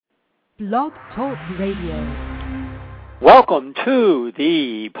Blog Talk Radio. Welcome to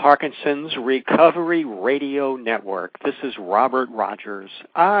the Parkinson's Recovery Radio Network. This is Robert Rogers.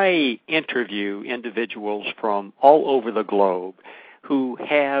 I interview individuals from all over the globe who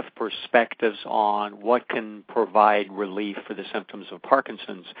have perspectives on what can provide relief for the symptoms of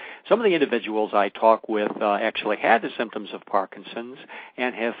Parkinson's. Some of the individuals I talk with actually had the symptoms of Parkinson's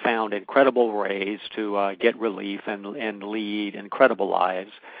and have found incredible ways to get relief and lead incredible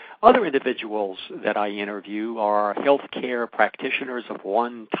lives. Other individuals that I interview are healthcare practitioners of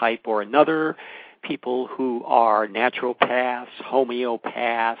one type or another, people who are naturopaths,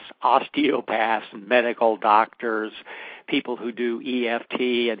 homeopaths, osteopaths, medical doctors, people who do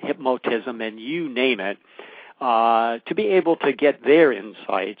EFT and hypnotism and you name it, to be able to get their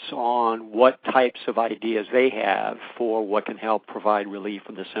insights on what types of ideas they have for what can help provide relief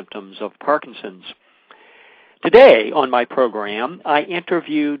from the symptoms of Parkinson's. Today on my program, I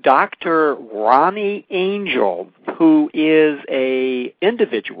interview Dr. Roni Angel, who is an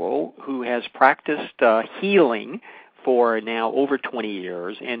individual who has practiced healing for now over 20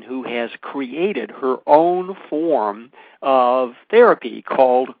 years and who has created her own form of therapy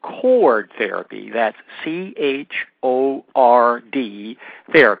called CHORD Therapy. That's CHORD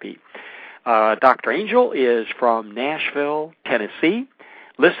Therapy. Dr. Angel is from Nashville, Tennessee.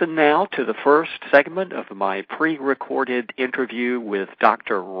 Listen now to the first segment of my pre-recorded interview with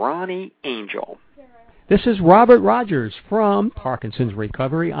Dr. Roni Angel. This is Robert Rogers from Parkinson's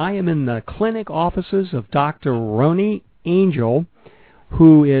Recovery. I am in the clinic offices of Dr. Roni Angel,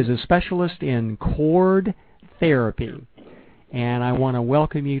 who is a specialist in CHORD Therapy. And I want to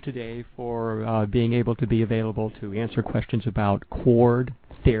welcome you today for being able to be available to answer questions about CHORD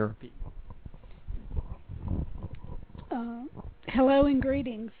Therapy. Hello and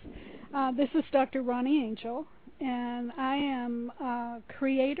greetings. This is Dr. Roni Angel, and I am a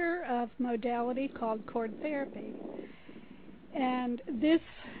creator of modality called CHORD Therapy. And this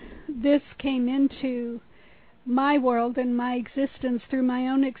came into my world and my existence through my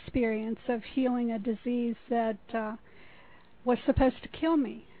own experience of healing a disease that was supposed to kill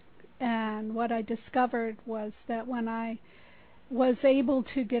me. And what I discovered was that when I was able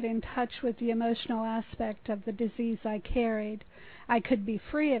to get in touch with the emotional aspect of the disease I carried, I could be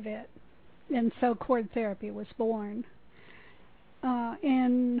free of it. And so CHORD Therapy was born.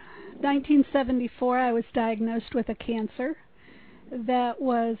 In 1974, I was diagnosed with a cancer that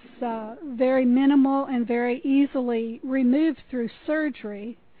was very minimal and very easily removed through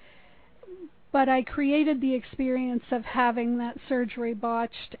surgery. But I created the experience of having that surgery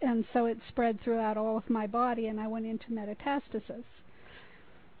botched, and so it spread throughout all of my body, and I went into metastasis.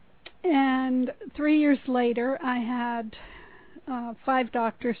 And 3 years later, I had 5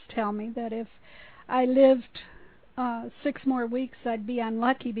 doctors tell me that if I lived 6 more weeks, I'd be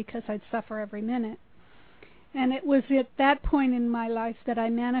unlucky because I'd suffer every minute. And it was at that point in my life that I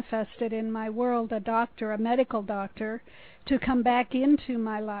manifested in my world a doctor, a medical doctor, to come back into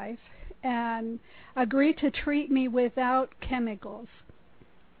my life and agree to treat me without chemicals.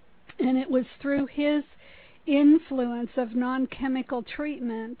 And it was through his influence of non-chemical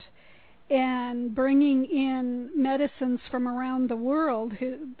treatment and bringing in medicines from around the world,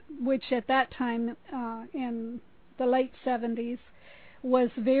 which at that time in the late 70s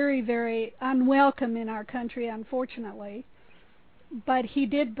was very, very unwelcome in our country, unfortunately. But he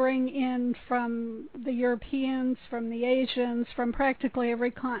did bring in from the Europeans, from the Asians, from practically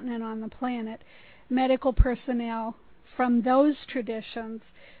every continent on the planet, medical personnel from those traditions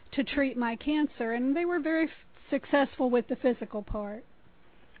to treat my cancer. And they were very successful with the physical part.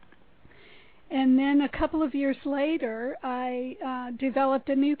 And then a couple of years later, I developed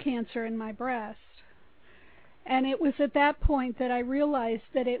a new cancer in my breast. And it was at that point that I realized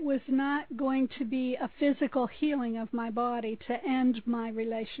that it was not going to be a physical healing of my body to end my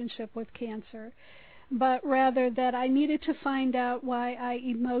relationship with cancer, but rather that I needed to find out why I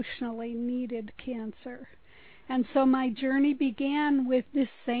emotionally needed cancer. And so my journey began with this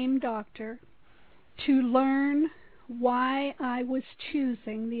same doctor to learn why I was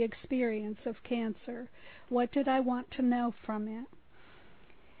choosing the experience of cancer. What did I want to know from it?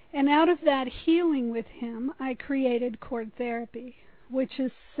 And out of that healing with him, I created CHORD Therapy, which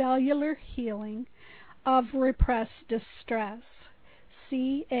is cellular healing of repressed distress,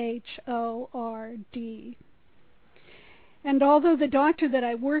 CHORD. And although the doctor that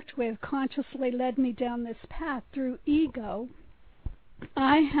I worked with consciously led me down this path through ego,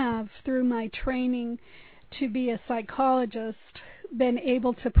 I have, through my training to be a psychologist, been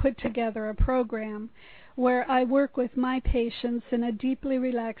able to put together a program where I work with my patients in a deeply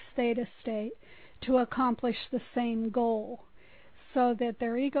relaxed theta state to accomplish the same goal. so that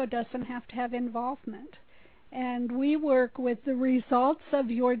their ego doesn't have to have involvement. And we work with the results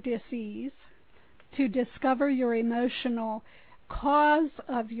of your disease to discover your emotional cause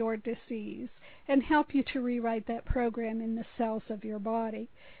of your disease and help you to rewrite that program in the cells of your body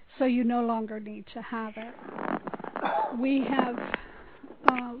so you no longer need to have it. We have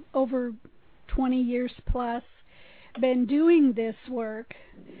over 20 years plus been doing this work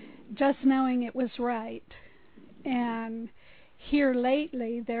just knowing it was right. And here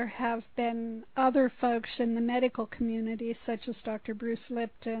lately there have been other folks in the medical community such as Dr. Bruce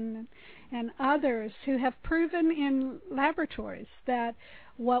Lipton and others who have proven in laboratories that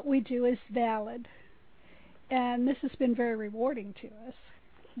what we do is valid. And this has been very rewarding to us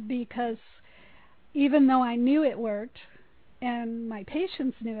because even though I knew it worked and my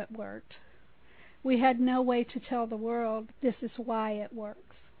patients knew it worked, we had no way to tell the world this is why it works.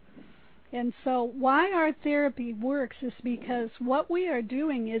 And so why our therapy works is because what we are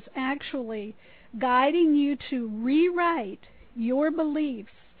doing is actually guiding you to rewrite your beliefs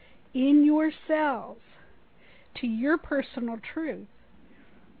in your cells to your personal truth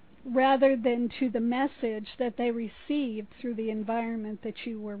rather than to the message that they received through the environment that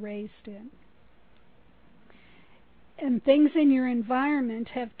you were raised in. And things in your environment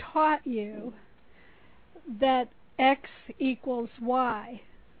have taught you that X equals Y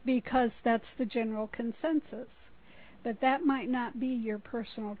because that's the general consensus. But that might not be your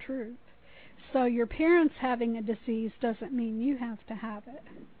personal truth. So your parents having a disease doesn't mean you have to have it.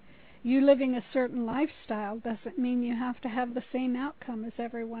 You living a certain lifestyle doesn't mean you have to have the same outcome as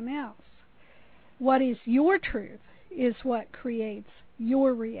everyone else. What is your truth is what creates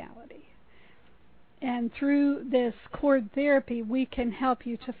your reality. And through this CHORD therapy, we can help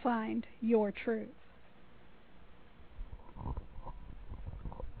you to find your truth.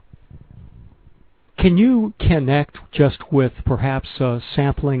 Can you connect just with perhaps a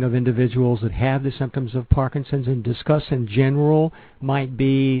sampling of individuals that have the symptoms of Parkinson's and discuss in general might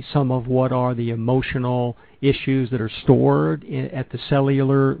be some of what are the emotional issues that are stored at the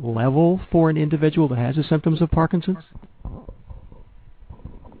cellular level for an individual that has the symptoms of Parkinson's?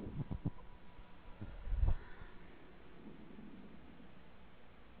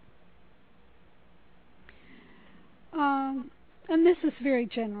 And this is very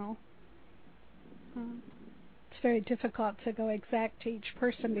general. It's very difficult to go exact to each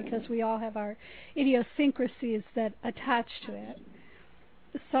person because we all have our idiosyncrasies that attach to it,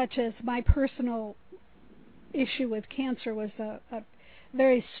 such as my personal issue with cancer was a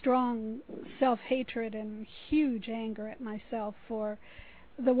very strong self-hatred and huge anger at myself for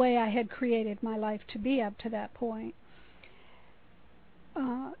the way I had created my life to be up to that point.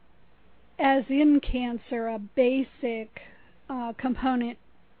 As in cancer, a basic component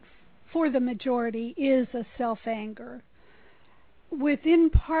for the majority is a self-anger. Within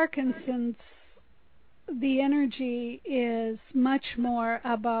Parkinson's, the energy is much more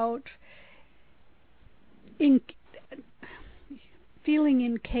about feeling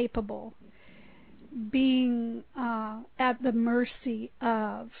incapable, being at the mercy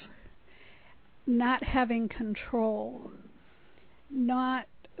of, not having control, not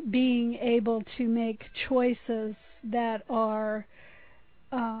being able to make choices that are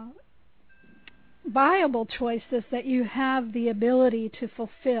viable choices that you have the ability to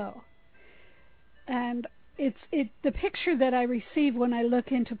fulfill. And the picture that I receive when I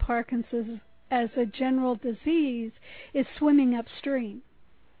look into Parkinson's as a general disease is swimming upstream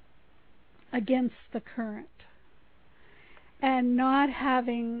against the current and not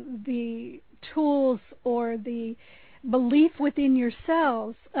having the tools or the belief within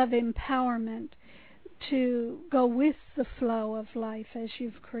yourselves of empowerment to go with the flow of life as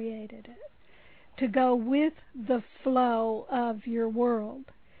you've created it, to go with the flow of your world,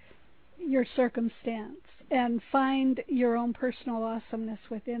 your circumstance, and find your own personal awesomeness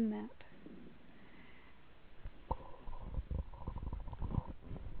within that.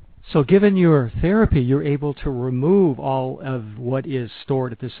 So given your therapy, you're able to remove all of what is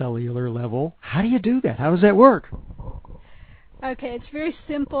stored at the cellular level. How do you do that? How does that work? Okay, it's very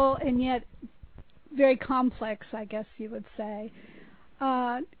simple and yet very complex, I guess you would say.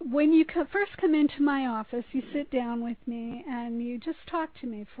 When you first come into my office, you sit down with me and you just talk to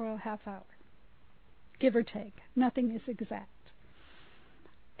me for a half hour, give or take. Nothing is exact.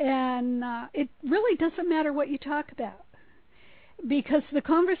 And it really doesn't matter what you talk about, because the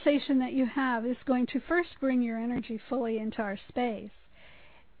conversation that you have is going to first bring your energy fully into our space.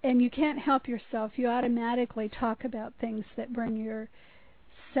 And you can't help yourself. You automatically talk about things that bring your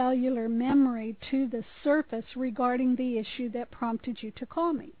cellular memory to the surface regarding the issue that prompted you to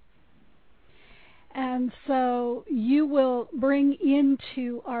call me. And so you will bring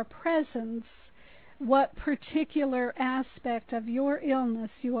into our presence what particular aspect of your illness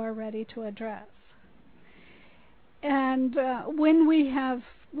you are ready to address. And when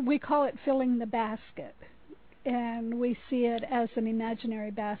we call it filling the basket, and we see it as an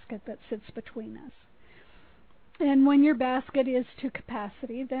imaginary basket that sits between us. And when your basket is to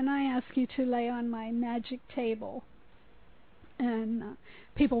capacity, then I ask you to lay on my magic table. And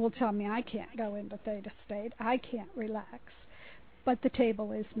people will tell me I can't go into theta state, I can't relax. But the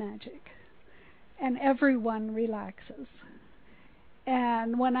table is magic. And everyone relaxes.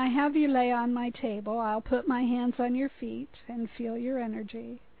 And when I have you lay on my table, I'll put my hands on your feet and feel your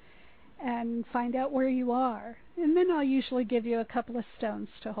energy and find out where you are. And then I'll usually give you a couple of stones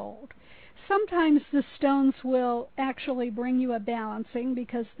to hold. Sometimes the stones will actually bring you a balancing,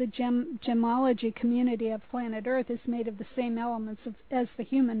 because the gemology community of planet Earth is made of the same elements as the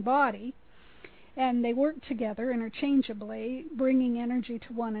human body, and they work together interchangeably, bringing energy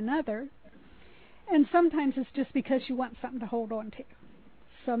to one another. And sometimes it's just because you want something to hold on to.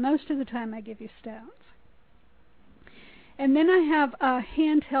 So most of the time I give you stones. And then I have a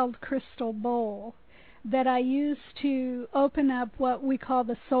handheld crystal bowl that I use to open up what we call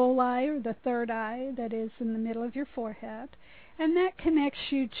the soul eye, or the third eye, that is in the middle of your forehead. And that connects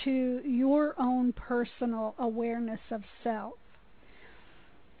you to your own personal awareness of self.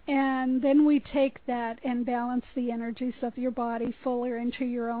 And then we take that and balance the energies of your body fuller into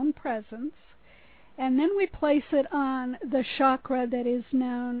your own presence. And then we place it on the chakra that is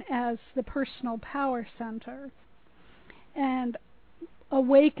known as the personal power center, and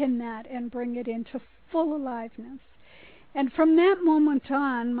awaken that and bring it into full aliveness. And from that moment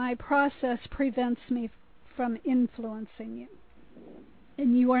on, my process prevents me from influencing you.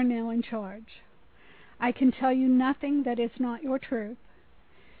 And you are now in charge. I can tell you nothing that is not your truth.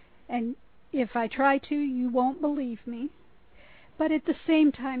 And if I try to, you won't believe me. But at the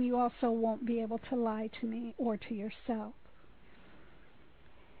same time, you also won't be able to lie to me or to yourself.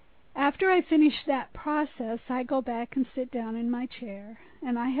 After I finish that process, I go back and sit down in my chair,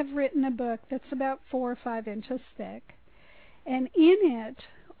 and I have written a book that's about 4 or 5 inches thick. And in it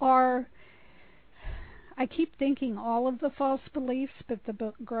are, I keep thinking all of the false beliefs, but the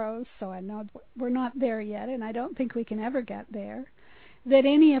book grows, so I know we're not there yet, and I don't think we can ever get there, that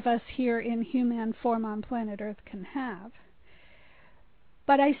any of us here in human form on planet Earth can have.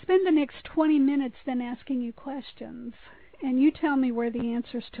 But I spend the next 20 minutes then asking you questions, and you tell me where the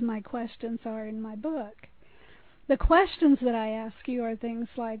answers to my questions are in my book. The questions that I ask you are things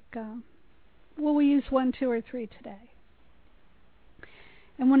like, will we use 1, 2, or 3 today?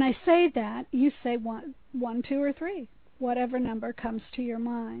 And when I say that, you say 1, 2, or 3, whatever number comes to your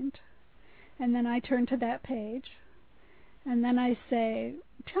mind. And then I turn to that page, and then I say,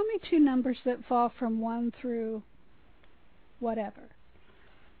 tell me 2 numbers that fall from 1 through whatever.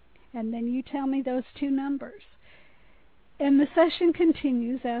 And then you tell me those 2 numbers. And the session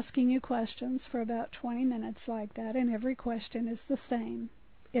continues, asking you questions for about 20 minutes like that, and every question is the same.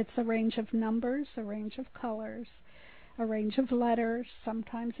 It's a range of numbers, a range of colors, a range of letters.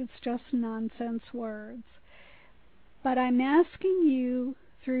 Sometimes it's just nonsense words. But I'm asking you,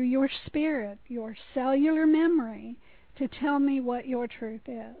 through your spirit, your cellular memory, to tell me what your truth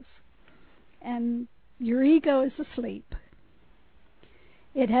is. And your ego is asleep.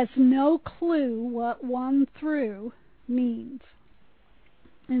 It has no clue what 1 through means.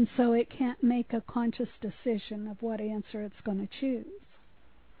 And so it can't make a conscious decision of what answer it's going to choose.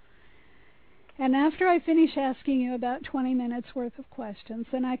 And after I finish asking you about 20 minutes worth of questions,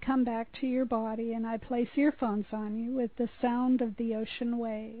 then I come back to your body and I place earphones on you with the sound of the ocean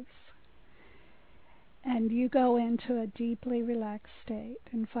waves. And you go into a deeply relaxed state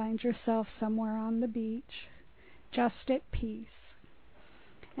and find yourself somewhere on the beach, just at peace.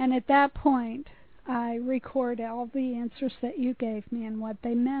 And at that point, I record all the answers that you gave me and what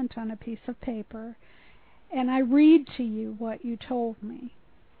they meant on a piece of paper, and I read to you what you told me.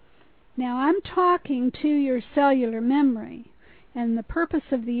 Now, I'm talking to your cellular memory, and the purpose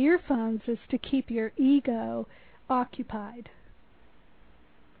of the earphones is to keep your ego occupied,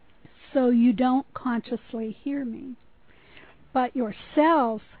 so you don't consciously hear me, but your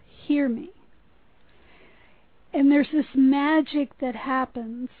cells hear me. And there's this magic that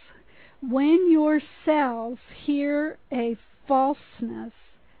happens when your cells hear a falseness,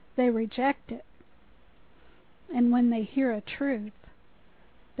 they reject it. And when they hear a truth,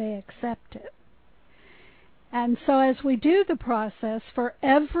 they accept it. And so as we do the process, for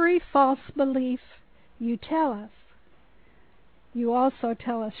every false belief you tell us, you also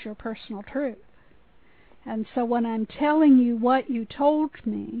tell us your personal truth. And so when I'm telling you what you told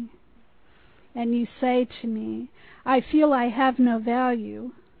me, and you say to me, I feel I have no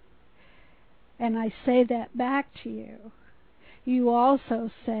value, and I say that back to you, you also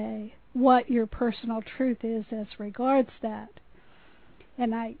say what your personal truth is as regards that.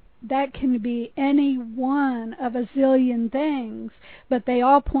 And that can be any one of a zillion things, but they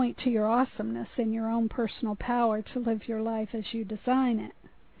all point to your awesomeness and your own personal power to live your life as you design it.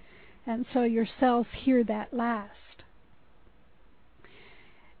 And so your cells hear that last.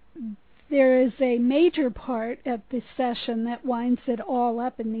 There is a major part at this session that winds it all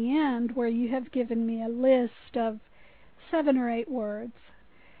up in the end, where you have given me a list of 7 or 8 words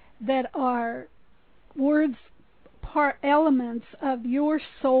that are words, elements of your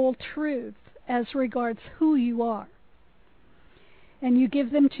soul truth as regards who you are. And you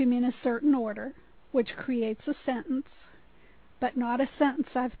give them to me in a certain order, which creates a sentence, but not a sentence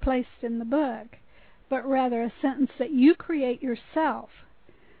I've placed in the book, but rather a sentence that you create yourself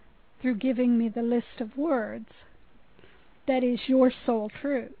through giving me the list of words that is your soul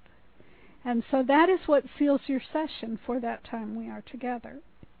truth. And so that is what seals your session for that time we are together.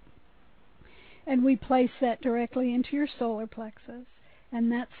 And we place that directly into your solar plexus,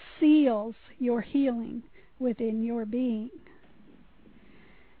 and that seals your healing within your being.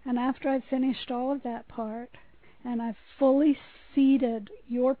 And after I've finished all of that part, and I've fully seeded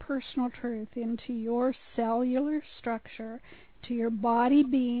your personal truth into your cellular structure, to your body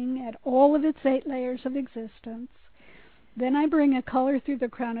being at all of its 8 layers of existence, then I bring a color through the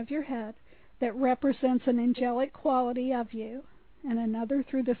crown of your head that represents an angelic quality of you, and another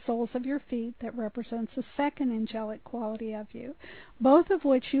through the soles of your feet that represents a second angelic quality of you, both of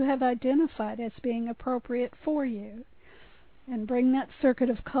which you have identified as being appropriate for you, and bring that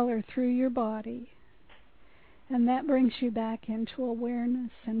circuit of color through your body. And that brings you back into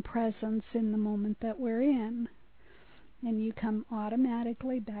awareness and presence in the moment that we're in. And you come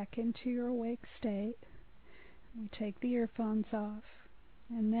automatically back into your awake state. We take the earphones off.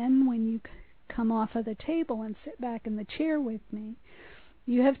 And then when you come off of the table and sit back in the chair with me,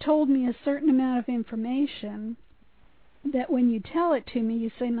 you have told me a certain amount of information that when you tell it to me, you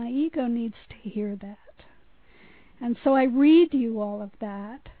say, my ego needs to hear that. And so I read you all of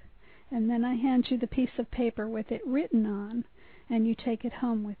that, and then I hand you the piece of paper with it written on, and you take it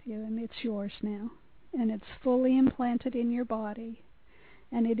home with you, and it's yours now. And it's fully implanted in your body,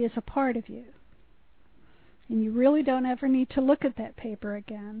 and it is a part of you. And you really don't ever need to look at that paper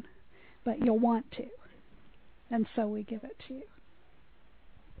again, but you'll want to. And so we give it to you.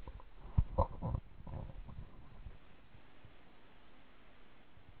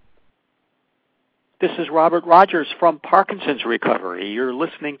 This is Robert Rogers from Parkinson's Recovery. You're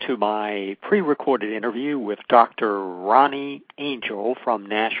listening to my pre-recorded interview with Dr. Roni Angel from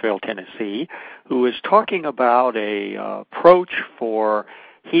Nashville, Tennessee, who is talking about a approach for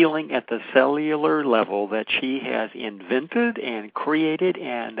healing at the cellular level that she has invented and created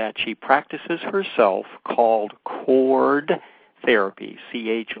and that she practices herself, called CHORD Therapy,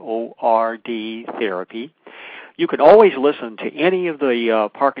 CHORD Therapy. You can always listen to any of the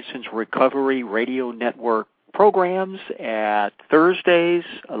Parkinson's Recovery Radio Network programs at Thursdays,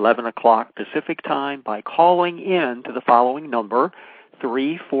 11 o'clock Pacific Time, by calling in to the following number,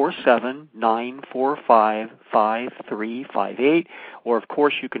 347-945-5358. Or, of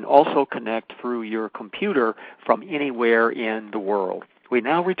course, you can also connect through your computer from anywhere in the world. We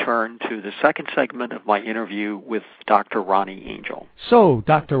now return to the second segment of my interview with Dr. Roni Angel. So,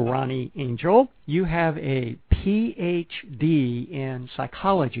 Dr. Roni Angel, you have a Ph.D. in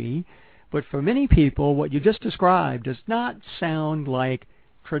psychology, but for many people, what you just described does not sound like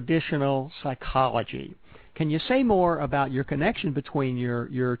traditional psychology. Can you say more about your connection between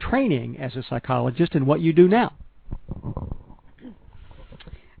your training as a psychologist and what you do now?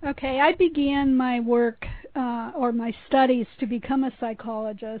 Okay, I began my work or my studies to become a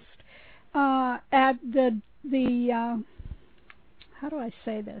psychologist at the how do I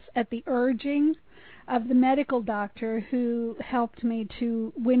say this? At the urging of the medical doctor who helped me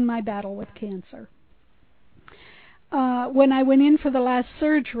to win my battle with cancer. When I went in for the last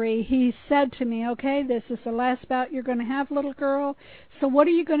surgery, he said to me, okay, this is the last bout you're going to have, little girl, so what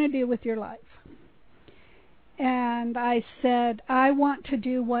are you going to do with your life? And I said, I want to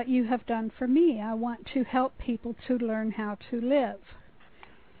do what you have done for me. I want to help people to learn how to live.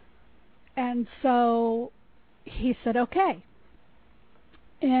 And so he said, okay.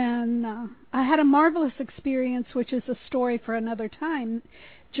 And I had a marvelous experience, which is a story for another time,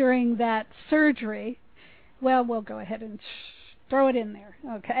 during that surgery. Well, we'll go ahead and throw it in there,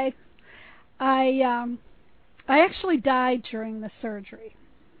 okay? I actually died during the surgery.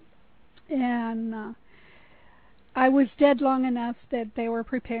 And I was dead long enough that they were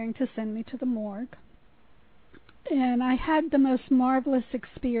preparing to send me to the morgue. And I had the most marvelous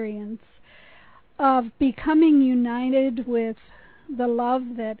experience of becoming united with the love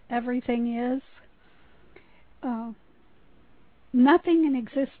that everything is. Nothing in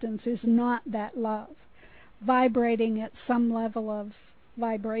existence is not that love, vibrating at some level of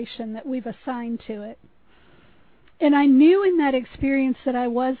vibration that we've assigned to it. And I knew in that experience that I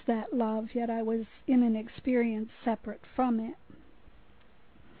was that love, yet I was in an experience separate from it.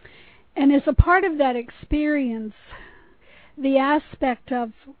 And as a part of that experience, the aspect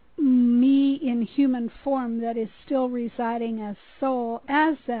of me in human form that is still residing as soul,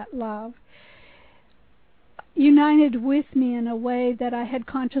 as that love, united with me in a way that I had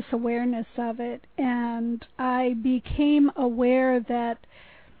conscious awareness of it, and I became aware that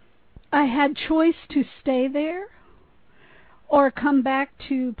I had choice to stay there or come back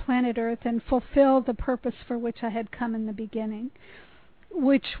to planet Earth and fulfill the purpose for which I had come in the beginning,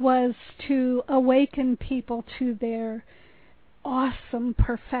 which was to awaken people to their awesome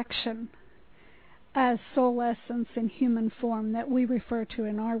perfection as soul essence in human form that we refer to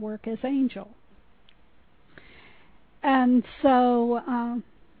in our work as angel. And so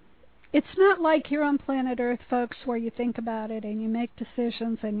it's not like you're on planet Earth, folks, where you think about it and you make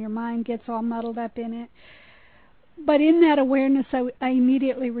decisions and your mind gets all muddled up in it. But in that awareness, I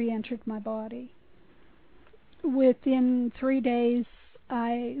immediately re-entered my body. Within 3 days,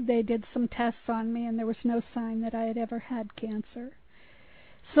 they did some tests on me, and there was no sign that I had ever had cancer.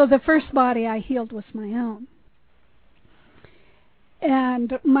 So the first body I healed was my own.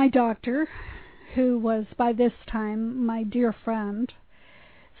 And my doctor, who was by this time my dear friend,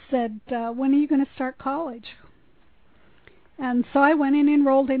 said, when are you going to start college? And so I went and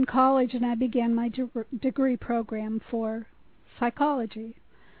enrolled in college, and I began my degree program for psychology.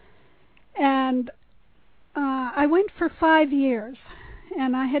 And I went for 5 years,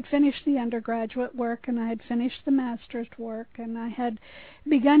 and I had finished the undergraduate work, and I had finished the master's work, and I had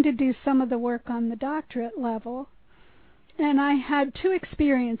begun to do some of the work on the doctorate level. And I had 2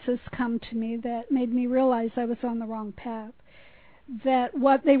 experiences come to me that made me realize I was on the wrong path, that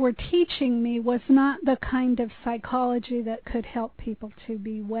what they were teaching me was not the kind of psychology that could help people to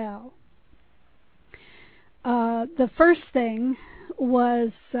be well. The first thing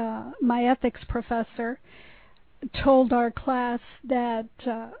was my ethics professor told our class that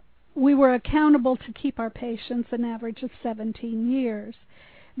we were accountable to keep our patients an average of 17 years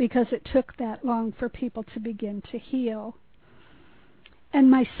because it took that long for people to begin to heal. And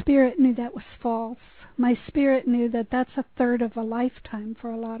my spirit knew that was false. My spirit knew that that's a third of a lifetime for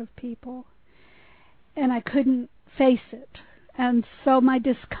a lot of people. And I couldn't face it. And so my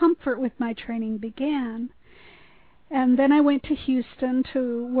discomfort with my training began. And then I went to Houston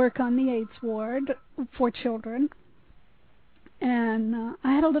to work on the AIDS ward for children. And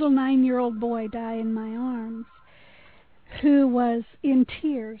I had a little 9-year-old boy die in my arms who was in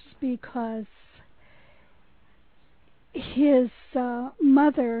tears because his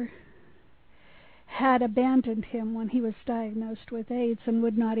mother had abandoned him when he was diagnosed with AIDS and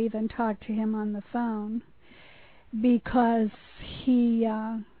would not even talk to him on the phone because he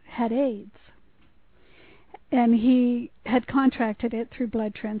had AIDS. And he had contracted it through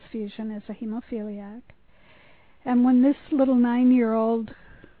blood transfusion as a hemophiliac. And when this little 9-year-old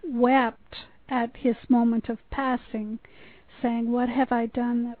wept at his moment of passing, saying, "What have I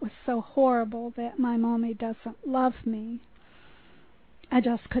done that was so horrible that my mommy doesn't love me?" I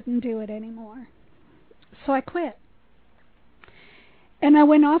just couldn't do it anymore. So I quit. And I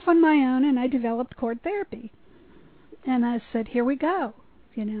went off on my own and I developed CHORD therapy. And I said, here we go,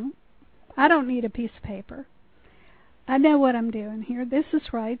 I don't need a piece of paper. I know what I'm doing here. This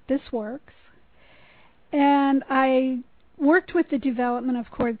is right. This works. And I worked with the development of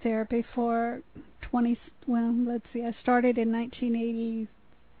CHORD therapy for I started in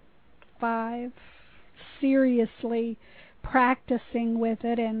 1985, seriously practicing with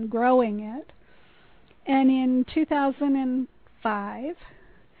it and growing it. And in 2005,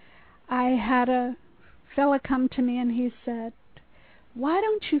 I had a fella come to me and he said, "Why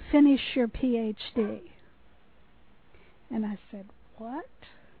don't you finish your PhD?" And I said, "What?"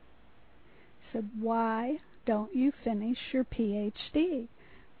 He said, "Why don't you finish your PhD?"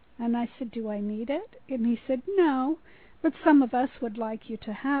 And I said, "Do I need it?" And he said, "No, but some of us would like you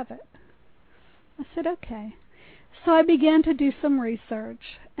to have it." I said, "Okay." So I began to do some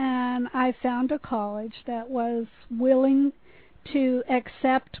research, and I found a college that was willing to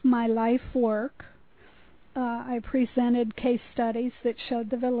accept my life work. I presented case studies that showed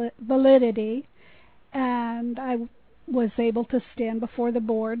the validity, and I was able to stand before the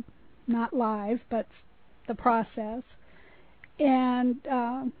board, not live, but the process and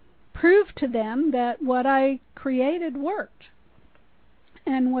prove to them that what I created worked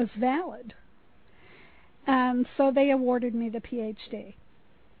and was valid. And so they awarded me the PhD.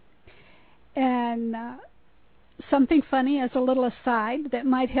 And something funny as a little aside that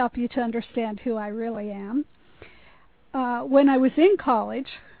might help you to understand who I really am. When I was in college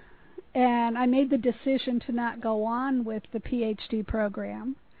and I made the decision to not go on with the PhD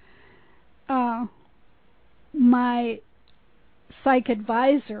program, my psych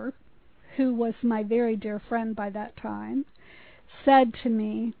advisor, who was my very dear friend by that time, said to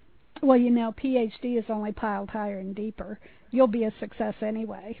me, well, you know, PhD is only piled higher and deeper. You'll be a success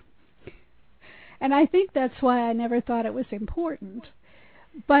anyway. And I think that's why I never thought it was important.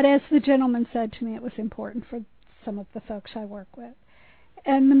 But as the gentleman said to me, it was important for some of the folks I work with.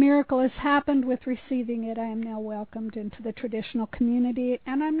 And the miracle has happened with receiving it. I am now welcomed into the traditional community,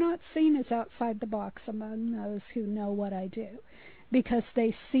 and I'm not seen as outside the box among those who know what I do, because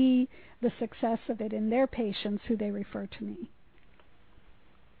they see the success of it in their patients who they refer to me.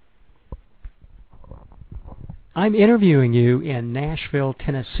 I'm interviewing you in Nashville,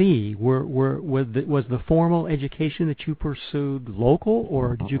 Tennessee. Was the formal education that you pursued local,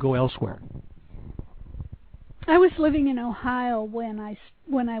 or did you go elsewhere? I was living in Ohio when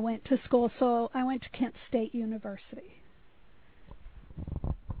I went to school, so I went to Kent State University.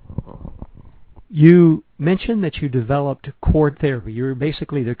 You mentioned that you developed CHORD therapy. You're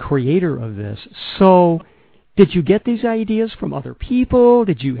basically the creator of this. So did you get these ideas from other people?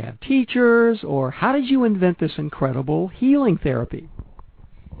 Did you have teachers? Or how did you invent this incredible healing therapy?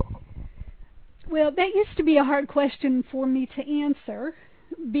 Well, that used to be a hard question for me to answer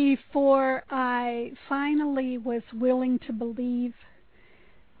before I finally was willing to believe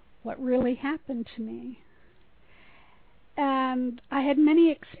what really happened to me. And I had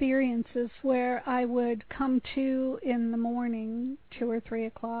many experiences where I would come to in the morning, 2 or 3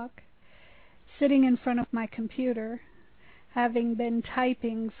 o'clock, sitting in front of my computer, having been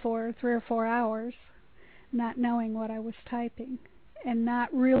typing for 3 or 4 hours, not knowing what I was typing, and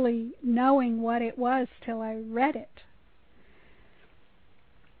not really knowing what it was till I read it.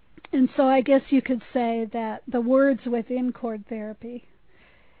 And so I guess you could say that the words within CHORD therapy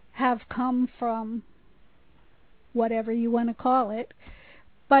have come from whatever you want to call it,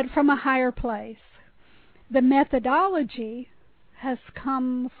 but from a higher place. The methodology has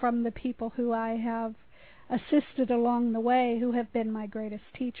come from the people who I have assisted along the way, who have been my greatest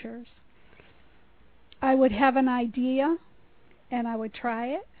teachers. I would have an idea, and I would try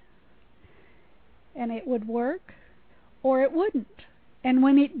it, and it would work, or it wouldn't. And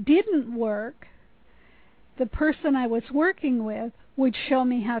when it didn't work, the person I was working with would show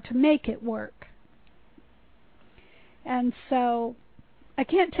me how to make it work. And so I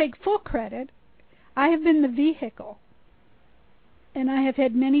can't take full credit. I have been the vehicle. And I have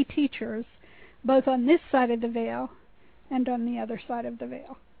had many teachers, both on this side of the veil and on the other side of the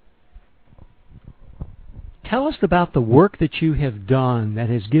veil. Tell us about the work that you have done that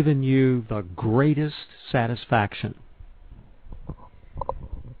has given you the greatest satisfaction.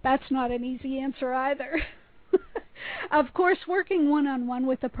 That's not an easy answer either. Of course, working one-on-one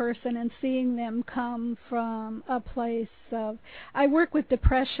with a person and seeing them come from a place of... I work with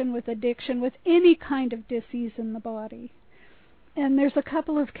depression, with addiction, with any kind of disease in the body. And there's a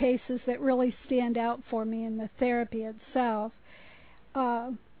couple of cases that really stand out for me in the therapy itself.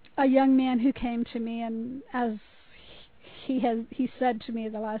 A young man who came to me, and as he said to me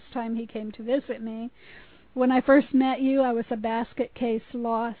the last time he came to visit me, when I first met you, I was a basket case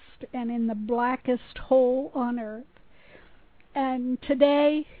lost and in the blackest hole on earth. And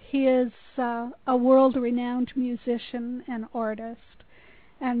today he is a world-renowned musician and artist,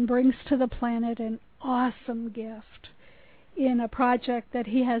 and brings to the planet an awesome gift in a project that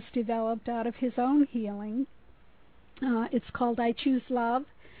he has developed out of his own healing. It's called I Choose Love,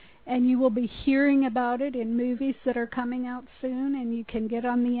 and you will be hearing about it in movies that are coming out soon, and you can get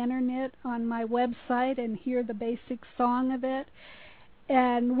on the internet on my website and hear the basic song of it.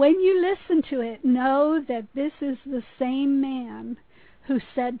 And when you listen to it, know that this is the same man who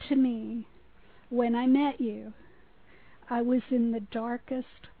said to me, when I met you, I was in the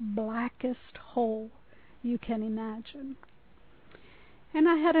darkest, blackest hole you can imagine. And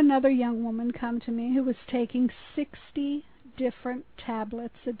I had another young woman come to me who was taking 60 different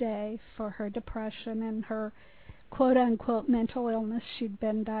tablets a day for her depression and her quote-unquote mental illness she'd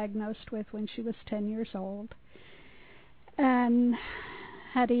been diagnosed with when she was 10 years old, and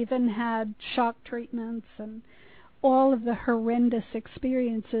had even had shock treatments and all of the horrendous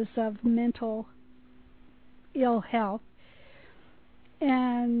experiences of mental ill health.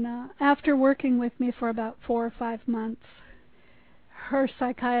 And after working with me for about 4 or 5 months, her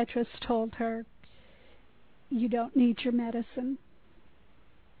psychiatrist told her, "You don't need your medicine.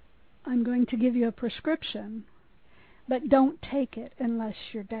 I'm going to give you a prescription, but don't take it unless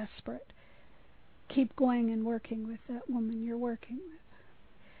you're desperate. Keep going and working with that woman you're working with."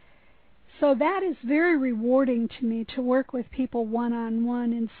 So that is very rewarding to me, to work with people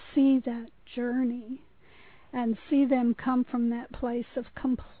one-on-one and see that journey and see them come from that place of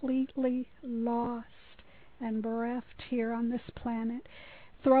completely lost and bereft here on this planet,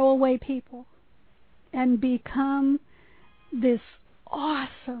 throwaway people, and become this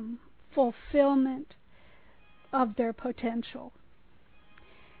awesome fulfillment of their potential.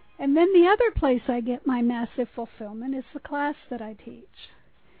 And then the other place I get my massive fulfillment is the class that I teach.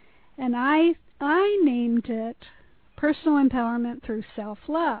 And I named it Personal Empowerment Through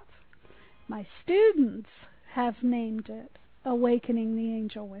Self-Love. My students have named it Awakening the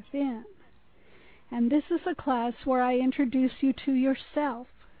Angel Within. And this is a class where I introduce you to yourself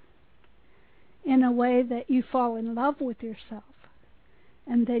in a way that you fall in love with yourself,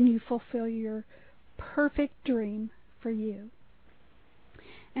 and then you fulfill your perfect dream for you.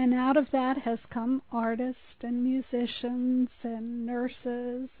 And out of that has come artists and musicians and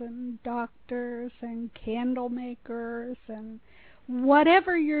nurses and doctors and candle makers and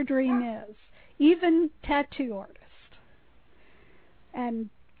whatever your dream is, even tattoo artists and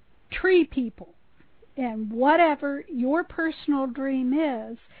tree people, and whatever your personal dream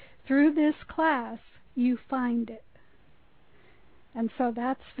is, through this class you find it. And so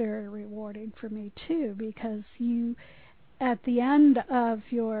that's very rewarding for me too, because you, at the end of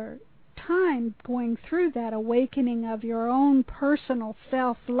your time going through that awakening of your own personal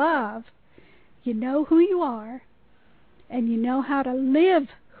self-love, you know who you are, and you know how to live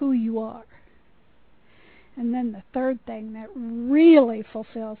who you are. And then the third thing that really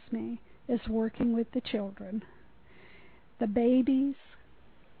fulfills me is working with the children, the babies,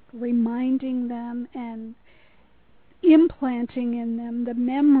 reminding them and implanting in them the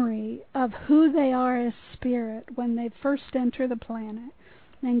memory of who they are as spirit when they first enter the planet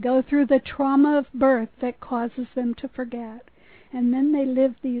and go through the trauma of birth that causes them to forget. And then they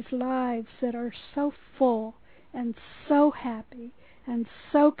live these lives that are so full and so happy and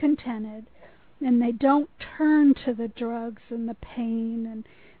so contented, and they don't turn to the drugs and the pain, and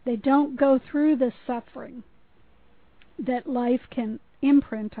they don't go through the suffering that life can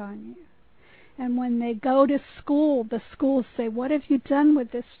imprint on you. And when they go to school, the schools say, "What have you done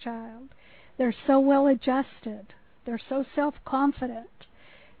with this child?" They're so well adjusted. They're so self-confident.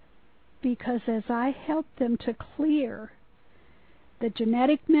 Because as I help them to clear the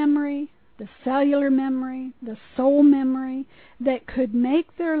genetic memory, the cellular memory, the soul memory that could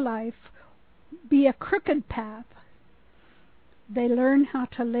make their life be a crooked path, they learn how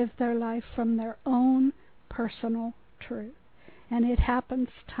to live their life from their own personal truth. And it happens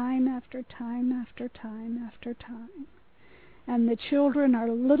time after time after time after time. And the children are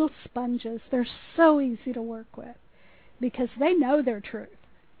little sponges. They're so easy to work with because they know their truth.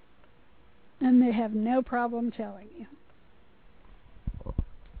 And they have no problem telling you.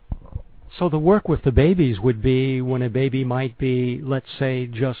 So the work with the babies would be when a baby might be, let's say,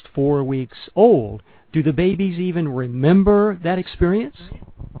 just 4 weeks old. Do the babies even remember that experience?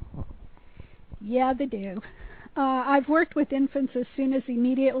 Yeah, they do. I've worked with infants as soon as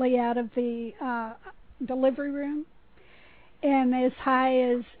immediately out of the delivery room, and as high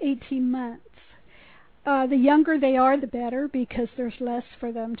as 18 months. The younger they are, the better, because there's less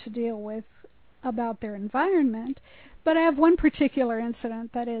for them to deal with about their environment. But I have one particular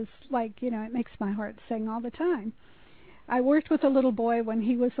incident that is like, it makes my heart sing all the time. I worked with a little boy when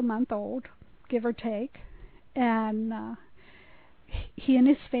he was a month old, give or take, and he and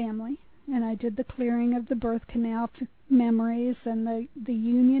his family, and I did the clearing of the birth canal memories and the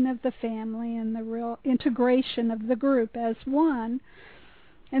union of the family and the real integration of the group as one.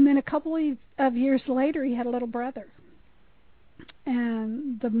 And then a couple of years later, he had a little brother.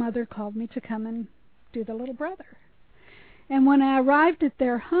 And the mother called me to come and do the little brother. And when I arrived at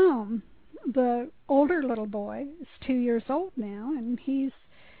their home, the older little boy is 2 years old now, and he's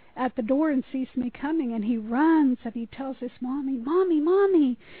at the door and sees me coming, and he runs and he tells his mommy,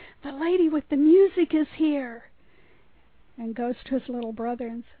 "Mommy, the lady with the music is here." And goes to his little brother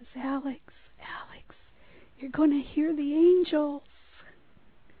and says, Alex, you're going to hear the angels."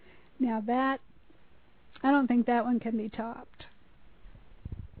 Now that, I don't think that one can be topped.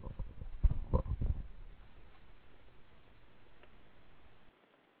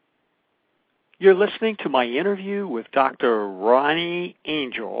 You're listening to my interview with Dr. Roni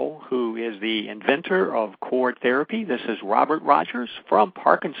Angel, who is the inventor of CHORD Therapy. This is Robert Rogers from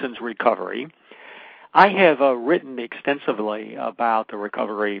Parkinson's Recovery. I have written extensively about the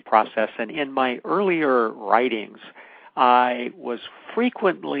recovery process, and in my earlier writings, I was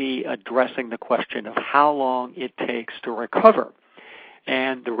frequently addressing the question of how long it takes to recover.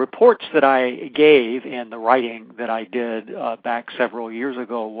 And the reports that I gave in the writing that I did back several years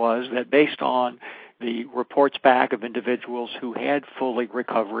ago was that based on the reports back of individuals who had fully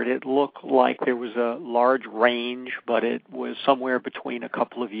recovered, it looked like there was a large range, but it was somewhere between a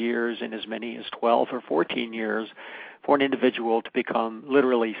couple of years and as many as 12 or 14 years for an individual to become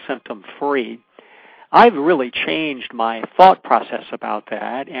literally symptom-free. I've really changed my thought process about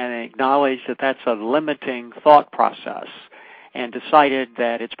that and acknowledged that that's a limiting thought process, and decided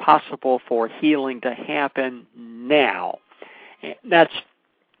that it's possible for healing to happen now. And that's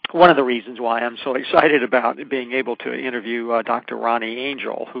one of the reasons why I'm so excited about being able to interview Dr. Roni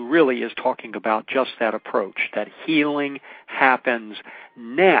Angel, who really is talking about just that approach, that healing happens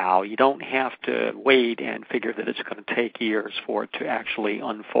now. You don't have to wait and figure that it's going to take years for it to actually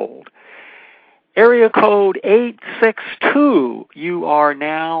unfold. Area code 862, you are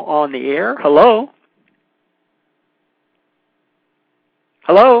now on the air. Hello?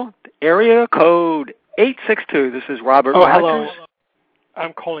 Hello, area code 862. This is Robert Rogers. Hello.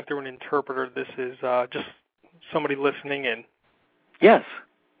 I'm calling through an interpreter. This is just somebody listening in. Yes.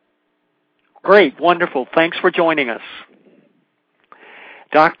 Great, wonderful. Thanks for joining us.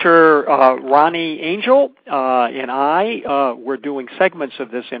 Dr. Roni Angel and I were doing segments of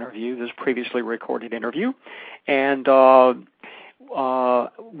this interview, this previously recorded interview, and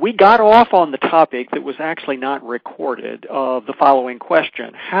we got off on the topic that was actually not recorded of the following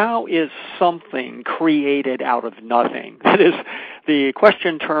question: how is something created out of nothing? That is, the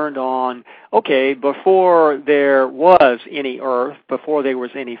question turned on, okay, before there was any earth, before there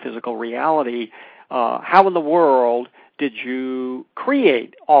was any physical reality, how in the world did you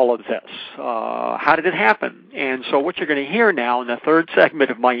create all of this? How did it happen? And so what you're going to hear now in the third segment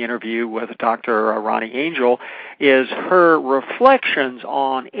of my interview with Dr. Roni Angel is her reflections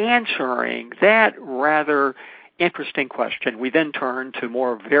on answering that rather interesting question. We then turn to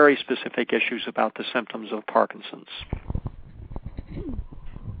more very specific issues about the symptoms of Parkinson's.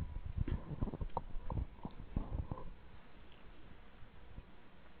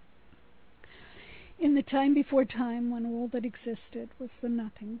 In the time before time, when all that existed was the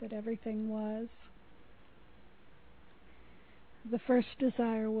nothing that everything was, the first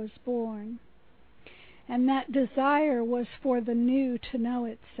desire was born. And that desire was for the new to know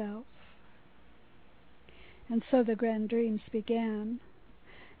itself. And so the grand dreams began.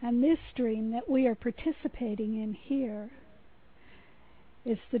 And this dream that we are participating in here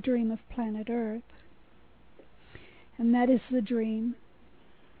is the dream of planet Earth. And that is the dream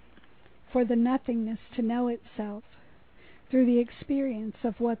for the nothingness to know itself through the experience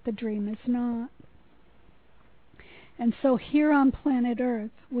of what the dream is not. And so here on planet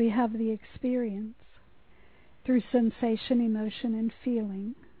Earth, we have the experience through sensation, emotion, and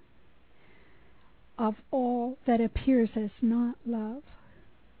feeling of all that appears as not love,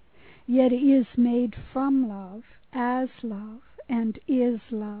 yet is made from love, as love, and is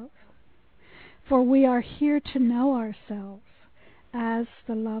love. For we are here to know ourselves as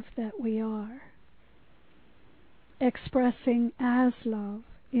the love that we are, expressing as love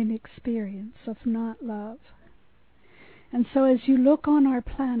in experience of not love. And so as you look on our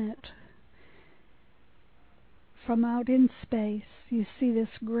planet from out in space, you see this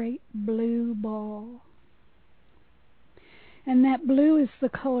great blue ball. And that blue is the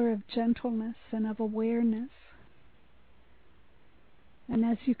color of gentleness and of awareness. And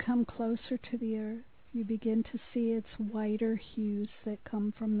as you come closer to the earth, you begin to see its whiter hues that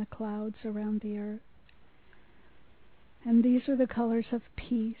come from the clouds around the earth. And these are the colors of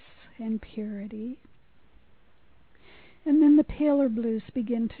peace and purity. And then the paler blues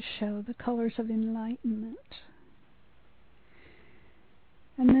begin to show, the colors of enlightenment.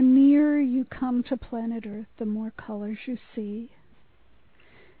 And the nearer you come to planet Earth, the more colors you see.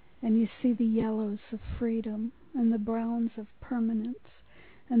 And you see the yellows of freedom and the browns of permanence,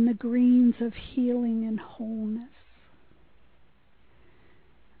 and the greens of healing and wholeness,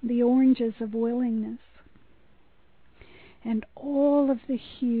 the oranges of willingness, and all of the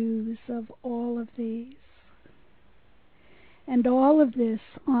hues of all of these. And all of this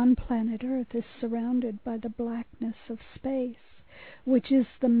on planet Earth is surrounded by the blackness of space, which is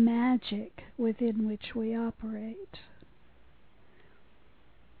the magic within which we operate.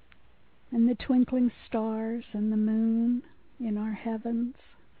 And the twinkling stars and the moon in our heavens,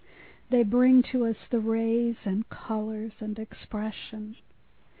 They bring to us the rays and colors and expression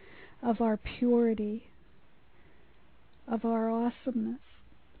of our purity, of our awesomeness,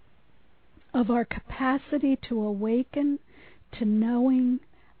 of our capacity to awaken to knowing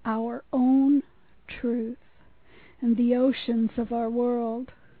our own truth. And the oceans of our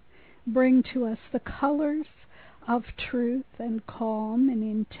world bring to us the colors of truth and calm and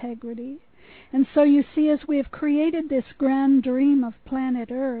integrity. And so you see, as we have created this grand dream of planet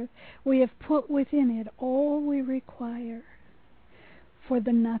Earth, we have put within it all we require for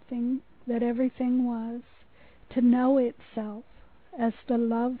the nothing that everything was, to know itself as the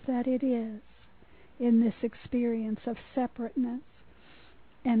love that it is in this experience of separateness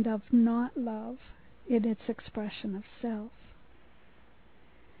and of not love in its expression of self.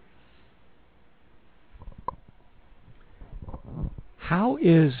 How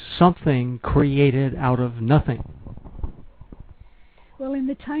is something created out of nothing? Well, in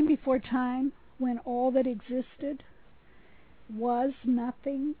the time before time, when all that existed was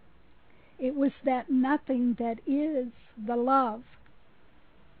nothing, it was that nothing that is the love.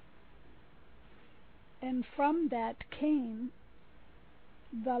 And from that came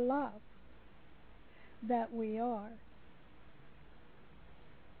the love that we are.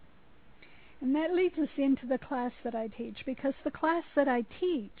 And that leads us into the class that I teach, because the class that I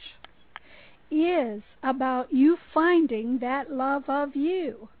teach is about you finding that love of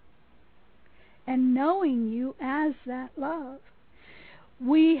you and knowing you as that love.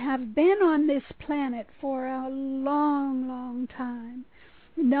 We have been on this planet for a long, long time,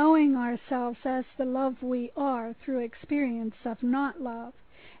 knowing ourselves as the love we are through experience of not love.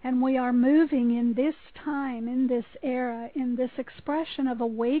 And we are moving in this time, in this era, in this expression of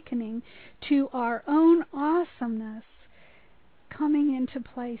awakening to our own awesomeness, coming into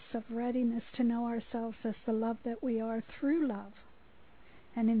place of readiness to know ourselves as the love that we are through love,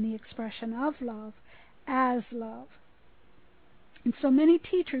 and in the expression of love as love. And so many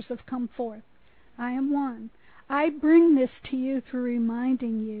teachers have come forth. I am one. I bring this to you through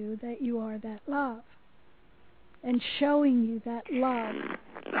reminding you that you are that love, and showing you that love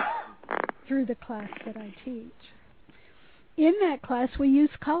through the class that I teach. In that class we use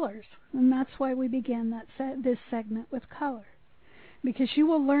colors, and that's why we began this segment with color. Because you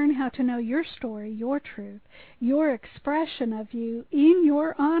will learn how to know your story, your truth, your expression of you in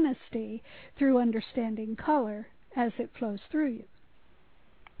your honesty through understanding color as it flows through you.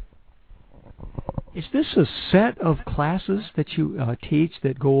 Is this a set of classes that you teach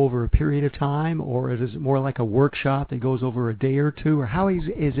that go over a period of time, or is it more like a workshop that goes over a day or two, or how is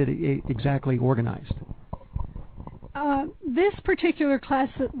it exactly organized? This particular class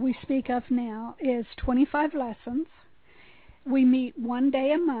that we speak of now is 25 lessons. We meet one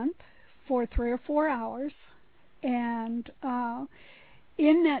day a month for 3 or 4 hours, and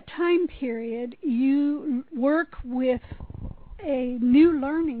in that time period you work with a new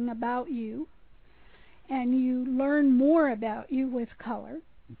learning about you, and you learn more about you with color.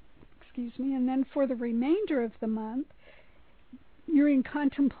 And then for the remainder of the month, you're in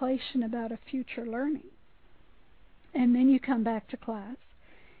contemplation about a future learning. And then you come back to class,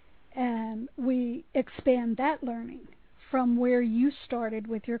 and we expand that learning from where you started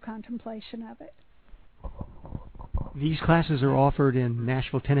with your contemplation of it. These classes are offered in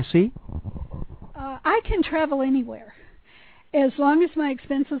Nashville, Tennessee? I can travel anywhere. As long as my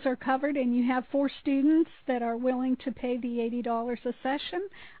expenses are covered and you have 4 students that are willing to pay the $80 a session,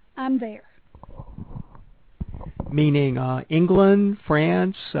 I'm there. Meaning England,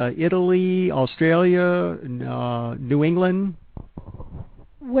 France, Italy, Australia, New England?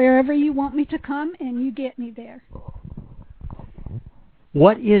 Wherever you want me to come, and you get me there.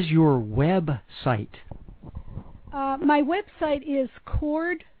 What is your website? My website is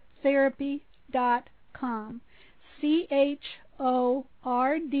CHORD CHORD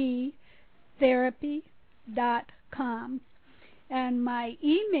therapy.com. And my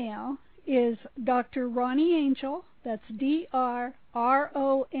email is Dr. Roni Angel, that's DrRoniAngel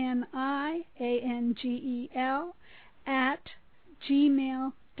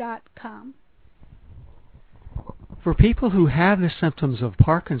 @gmail.com. For people who have the symptoms of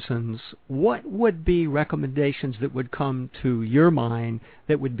Parkinson's, what would be recommendations that would come to your mind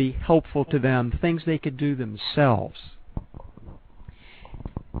that would be helpful to them, things they could do themselves?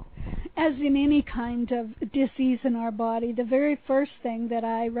 As in any kind of disease in our body, the very first thing that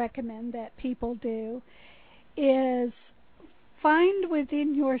I recommend that people do is find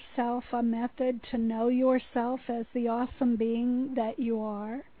within yourself a method to know yourself as the awesome being that you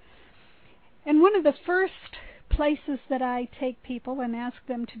are. And one of the first places that I take people and ask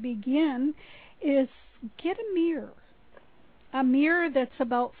them to begin is get a mirror a mirror that's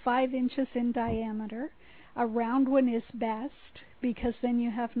about 5 inches in diameter. A round one is best because then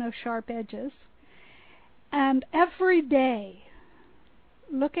you have no sharp edges. And every day,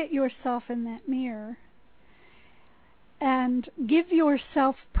 look at yourself in that mirror and give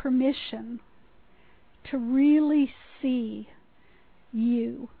yourself permission to really see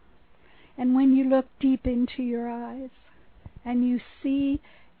you. And when you look deep into your eyes and you see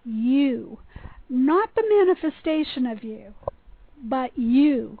you, not the manifestation of you, but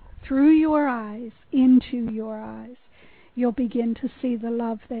you through your eyes, into your eyes, you'll begin to see the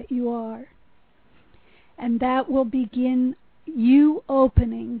love that you are. And that will begin you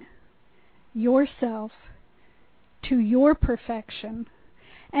opening yourself to your perfection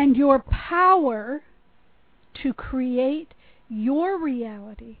and your power to create your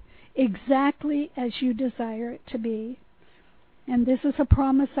reality exactly as you desire it to be. And this is a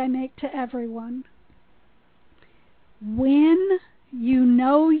promise I make to everyone. When you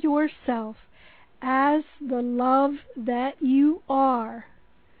know yourself as the love that you are,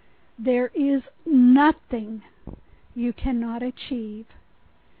 there is nothing you cannot achieve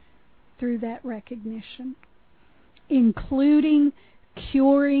through that recognition, including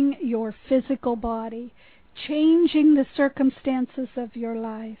curing your physical body, changing the circumstances of your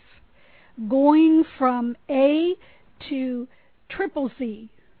life, going from A to triple Z,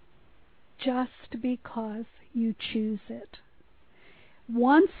 just because you choose it.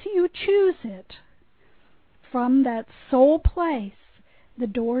 Once you choose it, from that soul place, the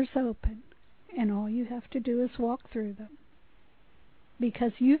doors open, and all you have to do is walk through them,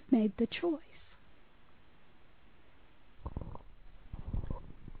 because you've made the choice.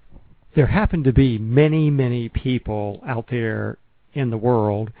 There happen to be many, many people out there in the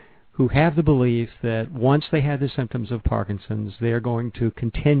world who have the belief that once they have the symptoms of Parkinson's, they're going to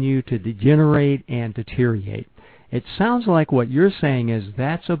continue to degenerate and deteriorate. It sounds like what you're saying is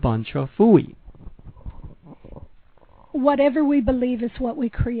that's a bunch of phooey. Whatever we believe is what we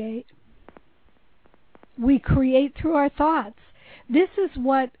create. We create through our thoughts. This is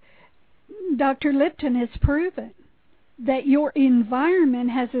what Dr. Lipton has proven, that your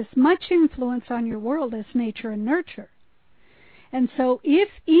environment has as much influence on your world as nature and nurture. And so if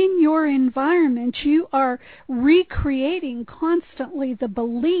in your environment you are recreating constantly the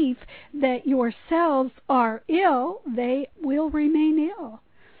belief that your cells are ill, they will remain ill.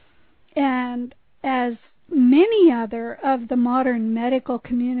 And as many other of the modern medical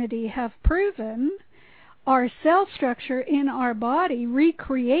community have proven, our cell structure in our body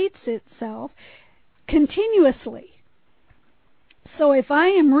recreates itself continuously. So if I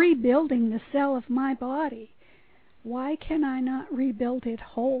am rebuilding the cell of my body, why can I not rebuild it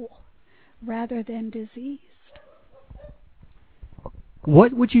whole rather than diseased?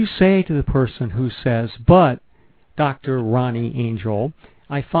 What would you say to the person who says, but, Dr. Roni Angel,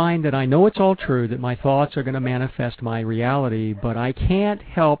 I find that I know it's all true, that my thoughts are going to manifest my reality, but I can't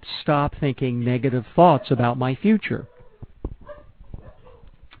help stop thinking negative thoughts about my future?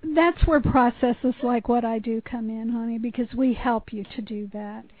 That's where processes like what I do come in, honey, because we help you to do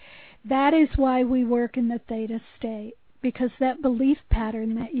that. That is why we work in the theta state, because that belief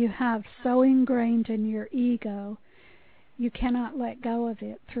pattern that you have so ingrained in your ego, you cannot let go of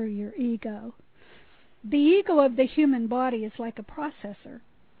it through your ego. The ego of the human body is like a processor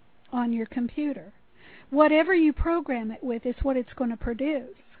on your computer. Whatever you program it with is what it's going to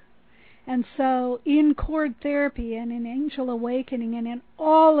produce. And so in CHORD Therapy and in Angel Awakening and in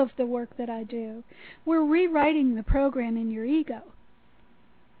all of the work that I do, we're rewriting the program in your ego.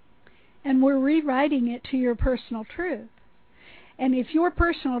 And we're rewriting it to your personal truth. And if your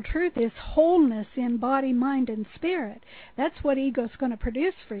personal truth is wholeness in body, mind, and spirit, that's what ego's going to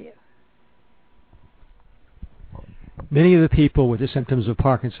produce for you. Many of the people with the symptoms of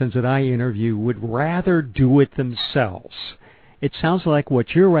Parkinson's that I interview would rather do it themselves. It sounds like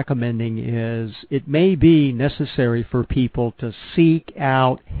what you're recommending is it may be necessary for people to seek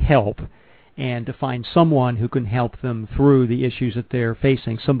out help and to find someone who can help them through the issues that they're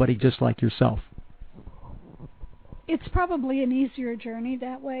facing, somebody just like yourself. It's probably an easier journey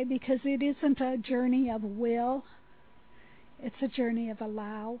that way because it isn't a journey of will. It's a journey of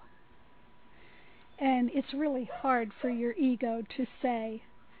allow. And it's really hard for your ego to say,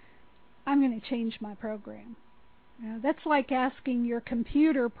 I'm going to change my program. You know, that's like asking your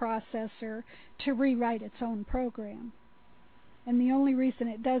computer processor to rewrite its own program. And the only reason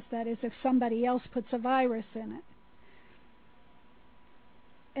it does that is if somebody else puts a virus in it.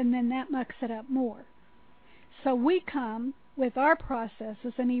 And then that mucks it up more. So we come with our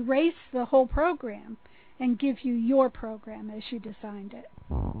processes and erase the whole program and give you your program as you designed it.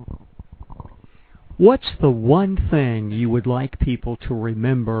 What's the one thing you would like people to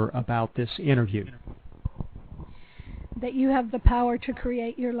remember about this interview? That you have the power to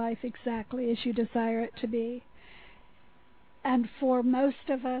create your life exactly as you desire it to be. And for most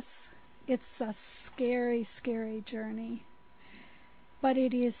of us, it's a scary, scary journey. But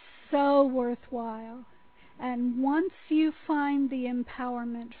it is so worthwhile. And once you find the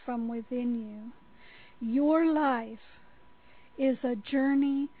empowerment from within you, your life is a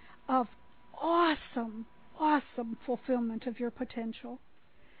journey of awesome, awesome fulfillment of your potential.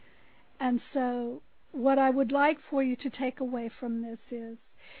 And so what I would like for you to take away from this is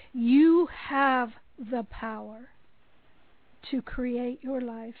you have the power to create your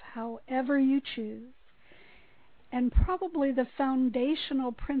life however you choose. And probably the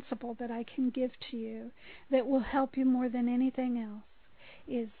foundational principle that I can give to you that will help you more than anything else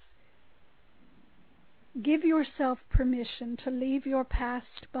is give yourself permission to leave your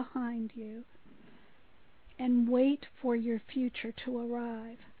past behind you and wait for your future to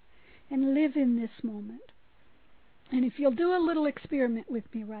arrive and live in this moment. And if you'll do a little experiment with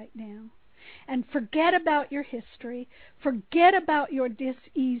me right now and forget about your history, forget about your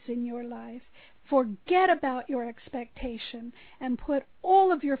dis-ease in your life, forget about your expectation, and put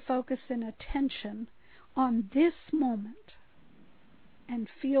all of your focus and attention on this moment and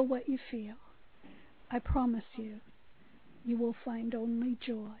feel what you feel, I promise you, you will find only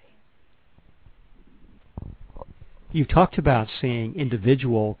joy. You talked about seeing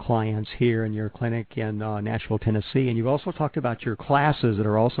individual clients here in your clinic in Nashville, Tennessee, and you've also talked about your classes that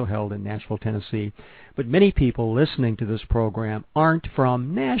are also held in Nashville, Tennessee. But many people listening to this program aren't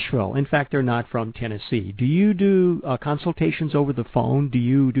from Nashville. In fact, they're not from Tennessee. Do you do consultations over the phone? Do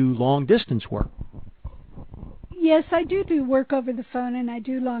you do long-distance work? Yes, I do work over the phone, and I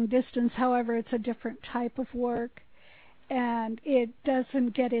do long distance. However, it's a different type of work, and it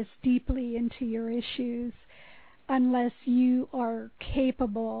doesn't get as deeply into your issues unless you are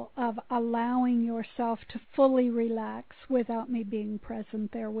capable of allowing yourself to fully relax without me being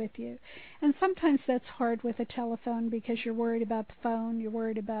present there with you. And sometimes that's hard with a telephone because you're worried about the phone, you're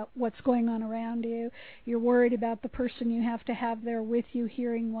worried about what's going on around you, you're worried about the person you have to have there with you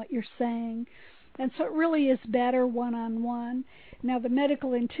hearing what you're saying. And so it really is better one-on-one. Now, the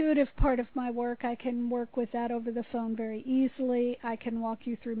medical intuitive part of my work, I can work with that over the phone very easily. I can walk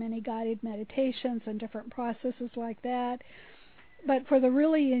you through many guided meditations and different processes like that. But for the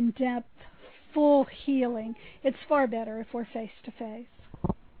really in-depth, full healing, it's far better if we're face-to-face.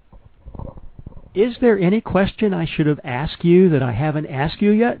 Is there any question I should have asked you that I haven't asked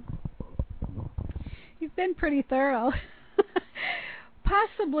you yet? You've been pretty thorough.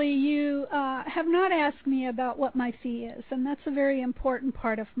 Possibly you have not asked me about what my fee is, and that's a very important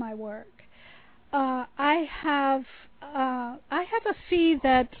part of my work. I have a fee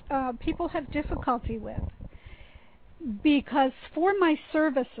that people have difficulty with because for my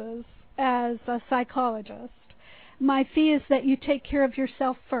services as a psychologist, my fee is that you take care of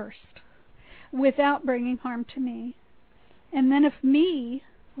yourself first without bringing harm to me, and then of me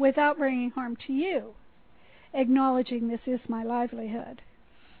without bringing harm to you, acknowledging this is my livelihood.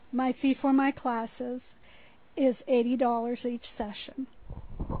 My fee for my classes is $80 each session.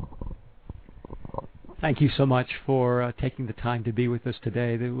 Thank you so much for taking the time to be with us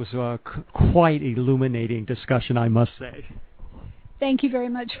today. It was a quite illuminating discussion, I must say. Thank you very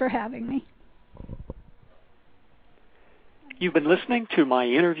much for having me. You've been listening to my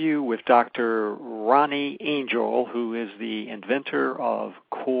interview with Dr. Roni Angel, who is the inventor of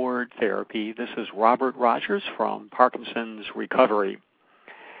CHORD Therapy. This is Robert Rogers from Parkinson's Recovery.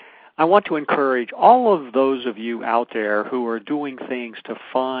 I want to encourage all of those of you out there who are doing things to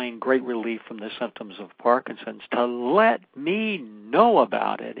find great relief from the symptoms of Parkinson's to let me know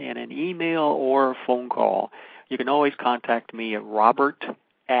about it in an email or a phone call. You can always contact me at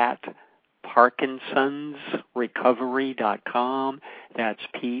robert@parkinsonsrecovery.com. That's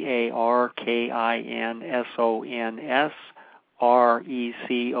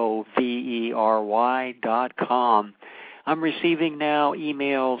PARKINSONSRECOVERY.com. I'm receiving now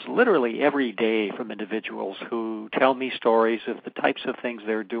emails literally every day from individuals who tell me stories of the types of things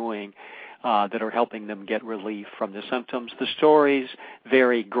they're doing that are helping them get relief from the symptoms. The stories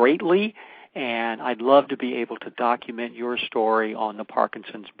vary greatly, and I'd love to be able to document your story on the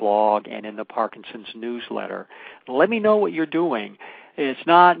Parkinson's blog and in the Parkinson's newsletter. Let me know what you're doing. It's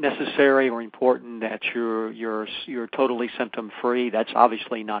not necessary or important that you're totally symptom-free. That's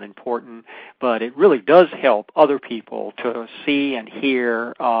obviously not important, but it really does help other people to see and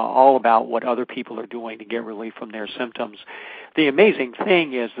hear all about what other people are doing to get relief from their symptoms. the amazing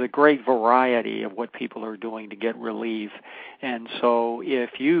thing is the great variety of what people are doing to get relief. And so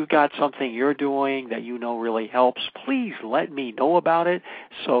if you got something you're doing that you know really helps, please let me know about it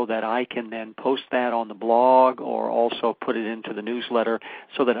so that I can then post that on the blog or also put it into the newsletter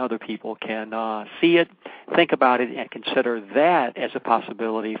so that other people can see it, think about it, and consider that as a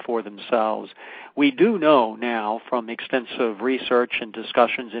possibility for themselves. We do know now from extensive research and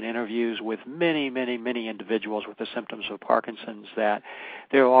discussions and interviews with many, many, many individuals with the symptoms of Parkinson's that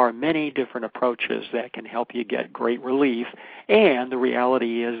there are many different approaches that can help you get great relief, and the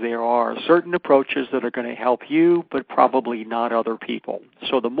reality is there are certain approaches that are going to help you but probably not other people.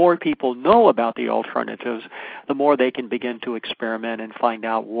 So the more people know about the alternatives, the more they can begin to experiment and find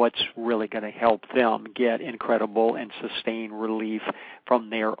out what's really going to help them get incredible and sustained relief from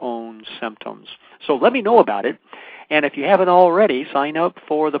their own symptoms. So let me know about it. And if you haven't already, sign up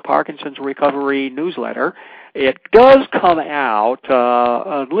for the Parkinson's Recovery newsletter. It does come out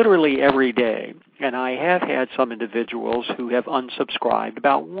literally every day. And I have had some individuals who have unsubscribed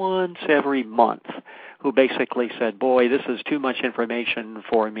about once every month who basically said, boy, this is too much information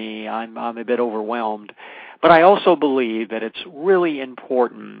for me. I'm a bit overwhelmed. But I also believe that it's really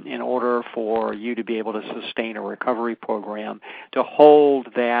important in order for you to be able to sustain a recovery program to hold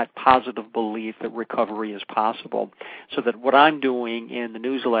that positive belief that recovery is possible. So that what I'm doing in the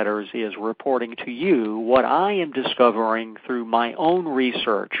newsletters is reporting to you what I am discovering through my own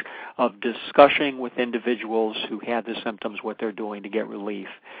research of discussing with individuals who have the symptoms what they're doing to get relief.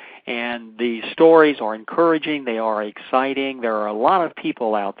 And the stories are encouraging. They are exciting. There are a lot of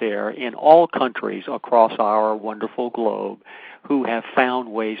people out there in all countries across our wonderful globe who have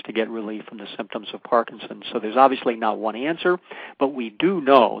found ways to get relief from the symptoms of Parkinson's. So there's obviously not one answer, but we do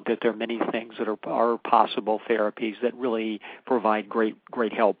know that there are many things that are possible therapies that really provide great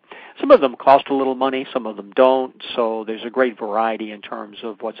help. Some of them cost a little money, some of them don't, so there's a great variety in terms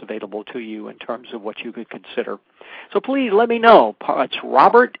of what's available to you in terms of what you could consider. So please let me know. It's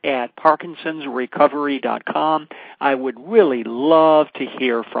Robert at Parkinson'sRecovery.com. I would really love to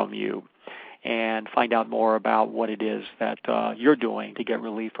hear from you and find out more about what it is that you're doing to get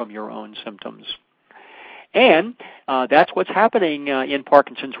relief from your own symptoms. And that's what's happening in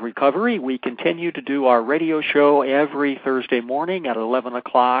Parkinson's Recovery. We continue to do our radio show every Thursday morning at 11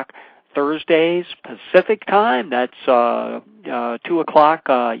 o'clock Thursdays Pacific time. That's 2 o'clock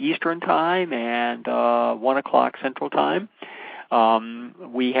Eastern time and 1 o'clock Central time.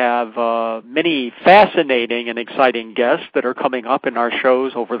 We have many fascinating and exciting guests that are coming up in our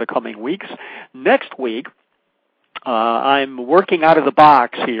shows over the coming weeks. Next week, I'm working out of the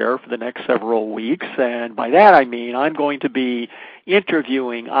box here for the next several weeks, and by that I mean I'm going to be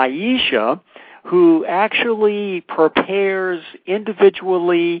interviewing Aisha, who actually prepares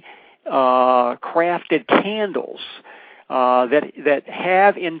individually crafted candles that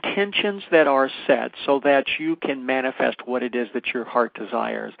have intentions that are set so that you can manifest what it is that your heart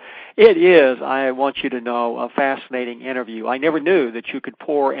desires. It is, I want you to know, a fascinating interview. I never knew that you could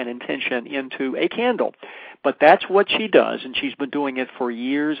pour an intention into a candle, but that's what she does, and she's been doing it for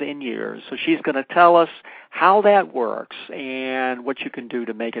years and years. So she's going to tell us how that works and what you can do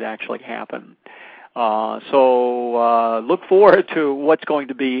to make it actually happen. So look forward to what's going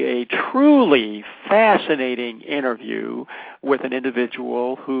to be a truly fascinating interview with an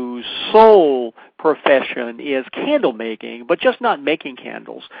individual whose sole profession is candle making, but just not making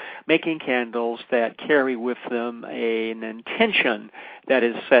candles that carry with them an intention that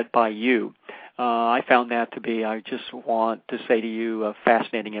is set by you. I found that to be, I just want to say to you, a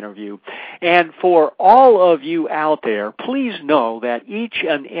fascinating interview. And for all of you out there, please know that each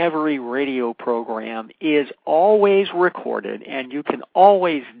and every radio program is always recorded, and you can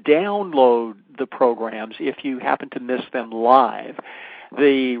always download the programs if you happen to miss them live.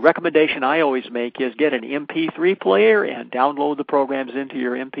 The recommendation I always make is get an MP3 player and download the programs into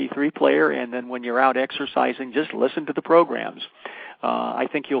your MP3 player, and then when you're out exercising, just listen to the programs. I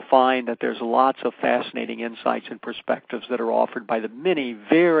think you'll find that there's lots of fascinating insights and perspectives that are offered by the many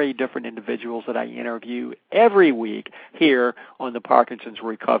very different individuals that I interview every week here on the Parkinson's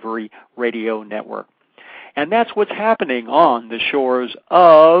Recovery Radio Network. And that's what's happening on the shores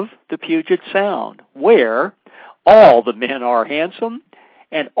of the Puget Sound, where all the men are handsome,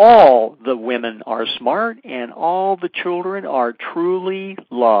 and all the women are smart, and all the children are truly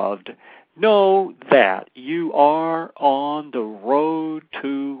loved. Know that you are on the road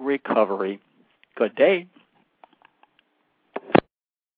to recovery. Good day.